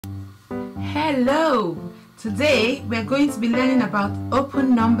Hello! Today we're going to be learning about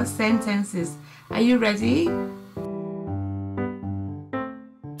open number sentences. Are you ready?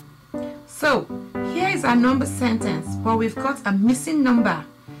 So, here is our number sentence, but we've got a missing number.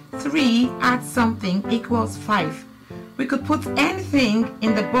 3 add something equals 5. We could put anything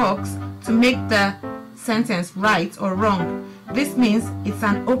in the box to make the sentence right or wrong. This means it's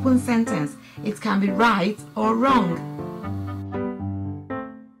an open sentence. It can be right or wrong.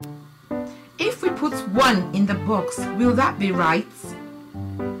 If we put 1 in the box, will that be right?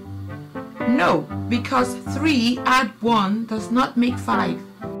 No, because 3 add 1 does not make 5.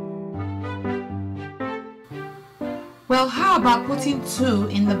 Well, how about putting 2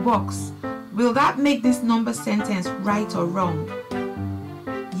 in the box? Will that make this number sentence right or wrong?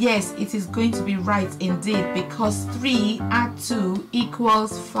 Yes, it is going to be right indeed, because 3 add 2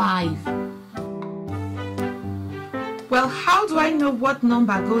 equals 5. Well, how do I know what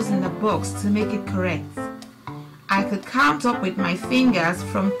number goes in the box to make it correct? I could count up with my fingers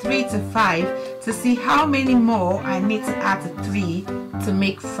from 3 to 5 to see how many more I need to add to 3 to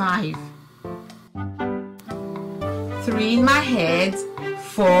make 5. 3 in my head,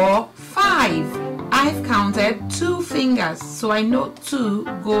 4, 5. I've counted 2 fingers, so I know 2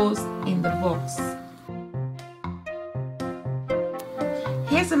 goes in the box.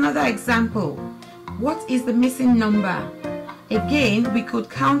 Here's another example. What is the missing number? Again, we could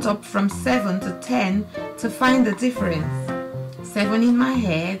count up from 7 to 10 to find the difference. 7 in my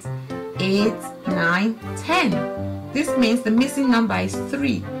head, 8, 9, 10. This means the missing number is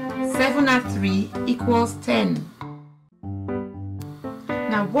 3. 7 add 3 equals 10.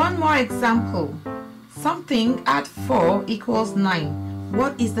 Now one more example. Something add 4 equals 9.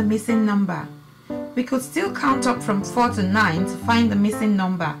 What is the missing number? We could still count up from 4 to 9 to find the missing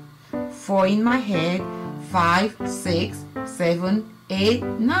number. 4 in my head, 5, 6, 7, 8,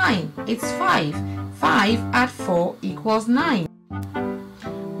 9. It's 5. 5 add 4 equals 9.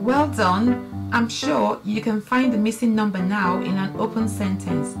 Well done. I'm sure you can find the missing number now in an open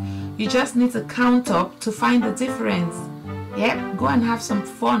sentence. You just need to count up to find the difference. Yep, go and have some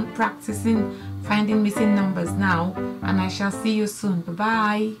fun practicing finding missing numbers now, and I shall see you soon.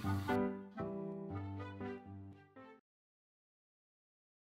 Bye-bye.